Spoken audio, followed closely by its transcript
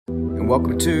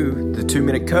welcome to the 2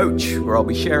 Minute Coach, where I'll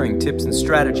be sharing tips and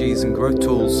strategies and growth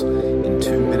tools in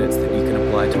 2 minutes that you can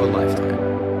apply to a lifetime.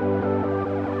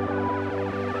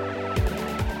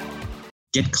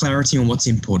 Get clarity on what's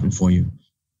important for you.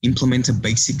 Implement a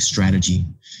basic strategy.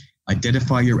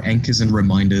 Identify your anchors and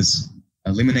reminders.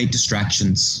 Eliminate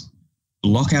distractions.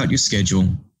 Block out your schedule.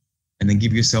 And then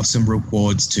give yourself some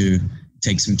rewards to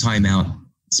take some time out,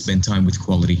 spend time with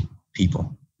quality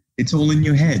people. It's all in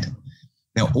your head.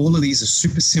 Now, all of these are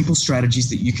super simple strategies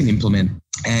that you can implement.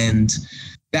 And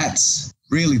that's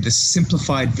really the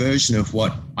simplified version of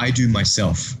what I do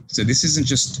myself. So this isn't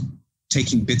just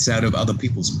taking bits out of other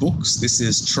people's books. This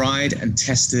is tried and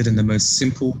tested and the most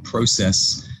simple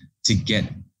process to get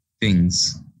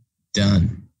things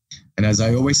done. And as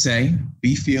I always say,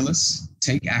 be fearless,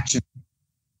 take action,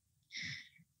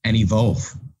 and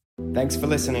evolve. Thanks for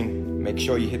listening. Make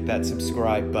sure you hit that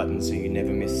subscribe button so you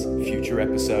never miss future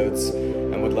episodes.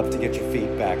 And would love to get your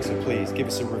feedback, so please give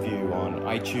us a review on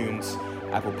iTunes,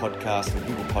 Apple Podcasts, and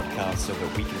Google Podcasts so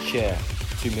that we can share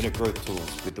 2 Minute Growth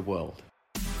Tools with the world.